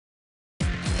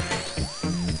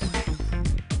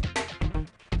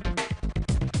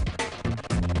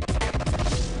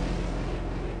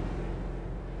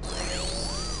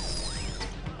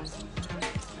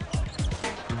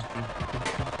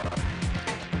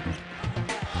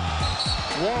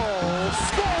will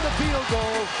score the field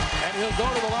goal, and he'll go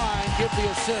to the line, give the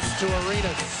assist to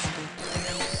Arenas.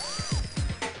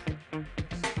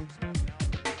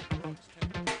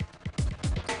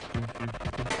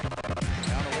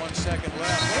 Down to 1 second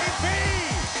left. AP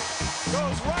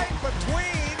goes right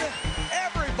between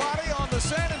everybody on the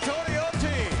San Antonio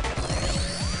team.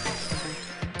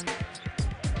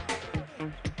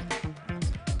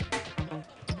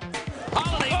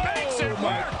 Holiday makes it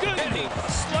work, and he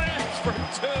slams for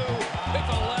two with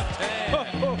the left hand.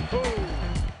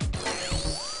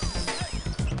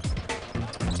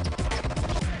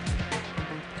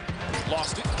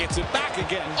 Lost it, gets it back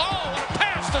again. Oh, and a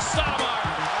pass to Stoudemire.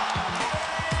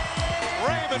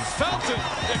 Raymond Felton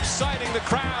exciting the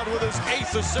crowd with his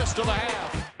 8th assist of the half.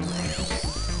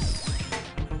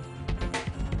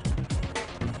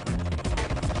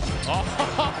 Oh,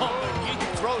 he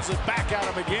throws it back at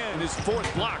him again. His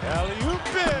 4th block. Alley-oop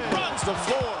runs the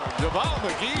floor. Javal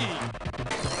McGee.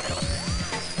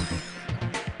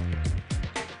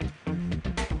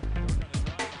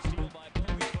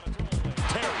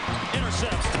 Terry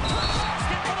intercepts.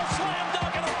 Basket for the slam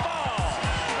dunk and a ball.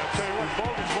 I'll tell you what,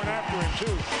 Bogus went after him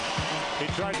too. He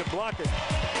tried to block it.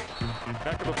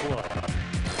 Heck of a play.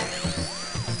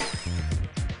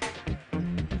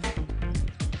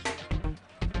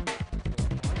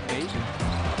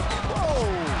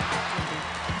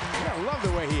 I love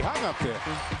the way he hung up there.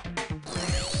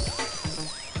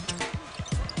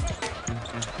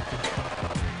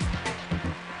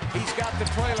 He's got the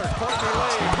trailer. Courtney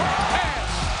Lee.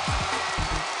 Pass.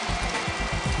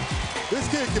 This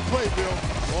kid can play, Bill.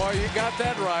 Boy, you got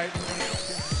that right.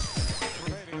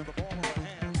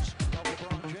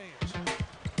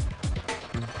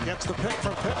 Gets the pick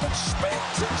from Pippen.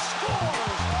 Spins and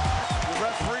scores. The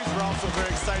referees were also very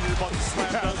excited about the slam